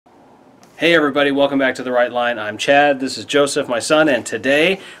Hey everybody, welcome back to The Right Line. I'm Chad, this is Joseph, my son, and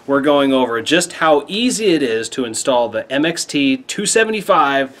today we're going over just how easy it is to install the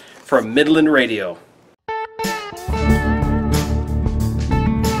MXT275 from Midland Radio.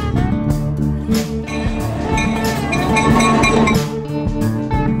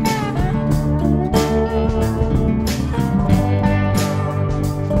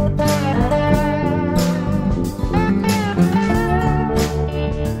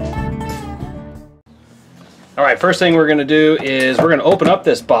 Alright, first thing we're going to do is we're going to open up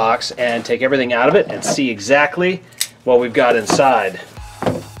this box and take everything out of it and see exactly what we've got inside.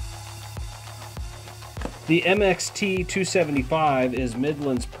 The MXT275 is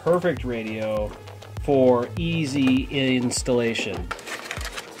Midland's perfect radio for easy installation.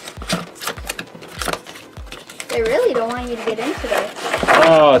 They really don't want you to get into this.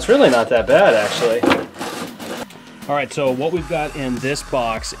 Oh, it's really not that bad actually. Alright, so what we've got in this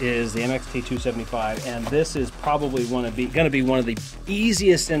box is the MXT275, and this is probably going to be one of the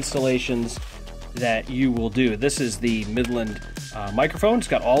easiest installations that you will do. This is the Midland microphone. It's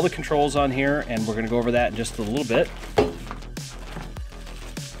got all the controls on here, and we're going to go over that in just a little bit.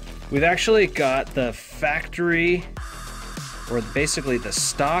 We've actually got the factory, or basically the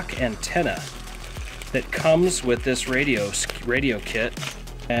stock antenna that comes with this radio kit,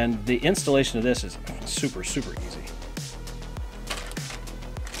 and the installation of this is super easy.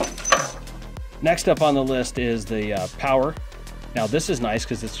 Next up on the list is the power. Now this is nice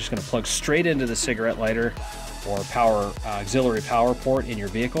because it's just going to plug straight into the cigarette lighter or power auxiliary power port in your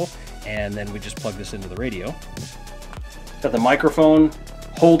vehicle, and then we just plug this into the radio. Got the microphone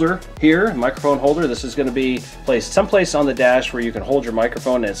holder here, microphone holder. This is going to be placed someplace on the dash where you can hold your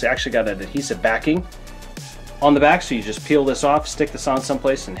microphone, and it's actually got an adhesive backing on the back, so you just peel this off, stick this on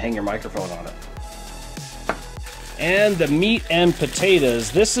someplace, and hang your microphone on it. And the meat and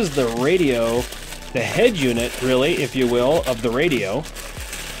potatoes. This is the radio, the head unit, really, if you will, of the radio.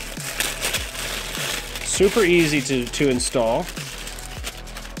 Super easy to install.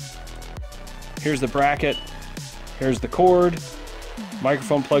 Here's the bracket. Here's the cord.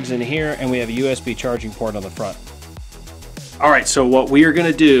 Microphone plugs in here, and we have a USB charging port on the front. Alright, so what we are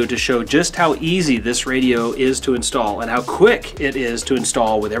going to do to show just how easy this radio is to install and how quick it is to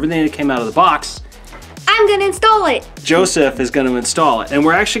install with everything that came out of the box, I'm going to install it. Joseph is going to install it, and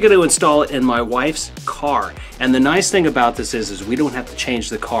we're actually going to install it in my wife's car. And the nice thing about this is we don't have to change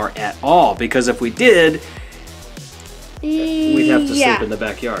the car at all, because if we did, we'd have to sleep in the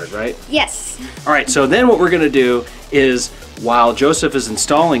backyard, right? Yes. All right, so then what we're going to do is, while Joseph is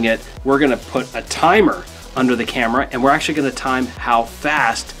installing it, we're going to put a timer under the camera, and we're actually going to time how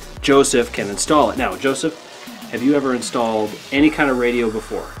fast Joseph can install it. Now, Joseph, have you ever installed any kind of radio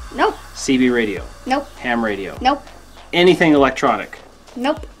before? Nope. CB radio? Nope. Ham radio? Nope. Anything electronic?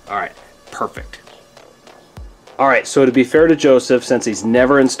 Nope. All right, perfect. All right, so to be fair to Joseph, since he's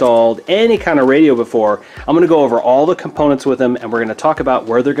never installed any kind of radio before, I'm going to go over all the components with him, and we're going to talk about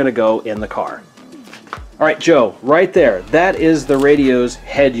where they're going to go in the car. All right, Joe, right there, that is the radio's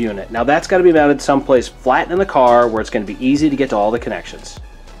head unit. Now that's got to be mounted someplace flat in the car where it's going to be easy to get to all the connections.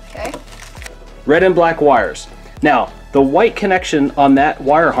 Okay. Red and black wires. Now, the white connection on that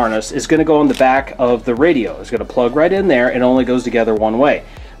wire harness is going to go on the back of the radio. It's going to plug right in there, and it only goes together one way.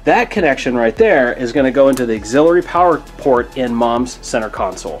 That connection right there is going to go into the auxiliary power port in Mom's center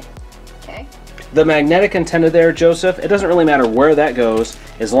console. Okay. The magnetic antenna there, Joseph, it doesn't really matter where that goes,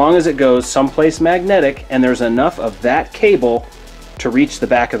 as long as it goes someplace magnetic and there's enough of that cable to reach the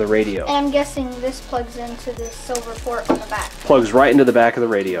back of the radio. And I'm guessing this plugs into the silver port on the back. Plugs right into the back of the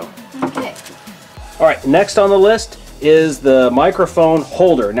radio. Okay. All right, next on the list is the microphone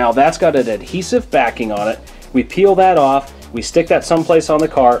holder. Now that's got an adhesive backing on it. We peel that off, we stick that someplace on the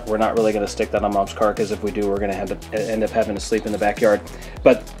car. We're not really going to stick that on Mom's car, because if we do, we're going to end up having to sleep in the backyard.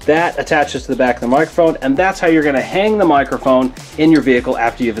 But that attaches to the back of the microphone, and that's how you're going to hang the microphone in your vehicle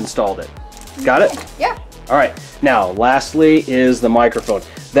after you've installed it. Got it? Yeah. All right, now lastly is the microphone.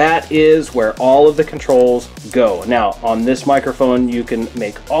 That is where all of the controls go. Now on this microphone you can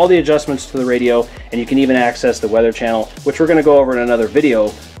make all the adjustments to the radio, and you can even access the weather channel, which we're going to go over in another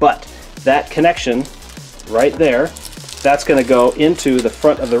video. But that connection right there, that's going to go into the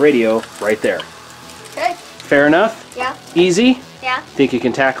front of the radio right there. Okay. Fair enough? Yeah. Easy? Yeah. Think you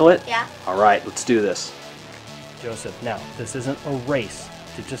can tackle it? Yeah. All right, let's do this. Joseph, now this isn't a race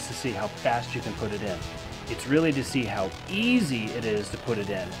just to see how fast you can put it in. It's really to see how easy it is to put it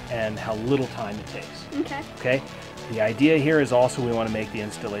in and how little time it takes. Okay. Okay? The idea here is also we want to make the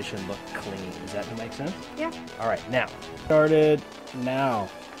installation look clean. Does that make sense? Yeah. All right, now. Started now.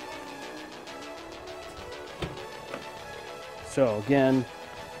 So again,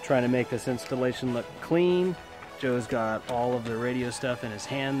 trying to make this installation look clean. Joe's got all of the radio stuff in his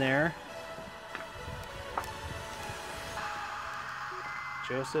hand there.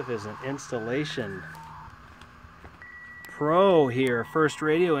 Joseph is an installation pro here. First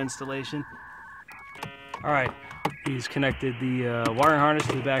radio installation. All right, he's connected the wiring harness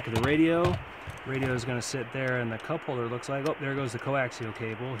to the back of the radio. Radio is going to sit there in the cup holder, looks like. Oh, there goes the coaxial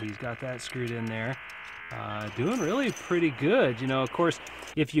cable. He's got that screwed in there. Doing really pretty good. You know, of course,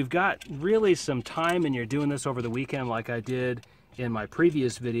 if you've got really some time and you're doing this over the weekend like I did in my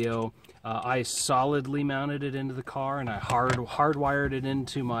previous video, I solidly mounted it into the car and I hardwired it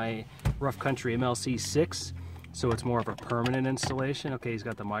into my Rough Country MLC6, so it's more of a permanent installation. Okay, he's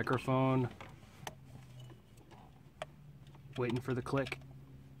got the microphone. Waiting for the click.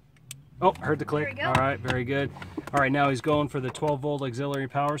 Oh, heard the click. All right, very good. All right, now he's going for the 12-volt auxiliary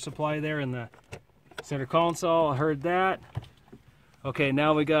power supply there in the center console. I heard that. Okay,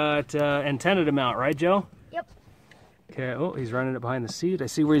 now we got antenna to mount, right, Joe? Yep. Okay, oh, he's running it behind the seat. I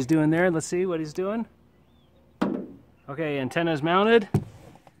see where he's doing there. Let's see what he's doing. Okay, antenna's mounted.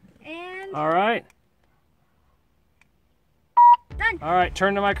 And all right. done. All right,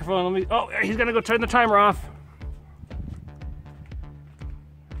 turn the microphone. Let me. Oh, he's gonna go turn the timer off.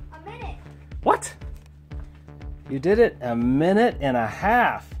 What? You did it 1.5 minutes.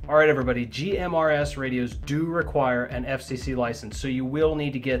 All right, everybody, GMRS radios do require an FCC license, so you will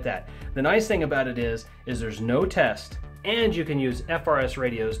need to get that. The nice thing about it is there's no test, and you can use FRS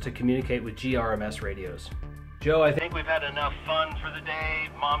radios to communicate with GRMS radios. Joe, I think we've had enough fun for the day.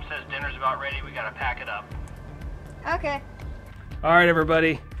 Mom says dinner's about ready. We gotta pack it up. Okay. All right,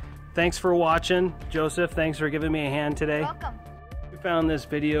 everybody. Thanks for watching. Joseph, thanks for giving me a hand today. Welcome. If you found this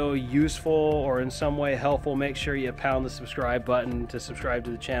video useful or in some way helpful, make sure you pound the subscribe button to subscribe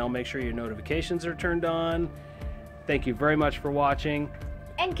to the channel. Make sure your notifications are turned on. Thank you very much for watching.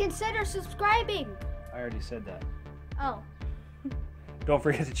 And consider subscribing. I already said that. Oh. Don't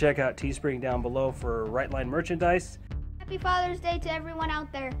forget to check out Teespring down below for Right Line merchandise. Happy Father's Day to everyone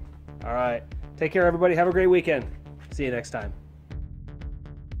out there. All right. Take care, everybody. Have a great weekend. See you next time.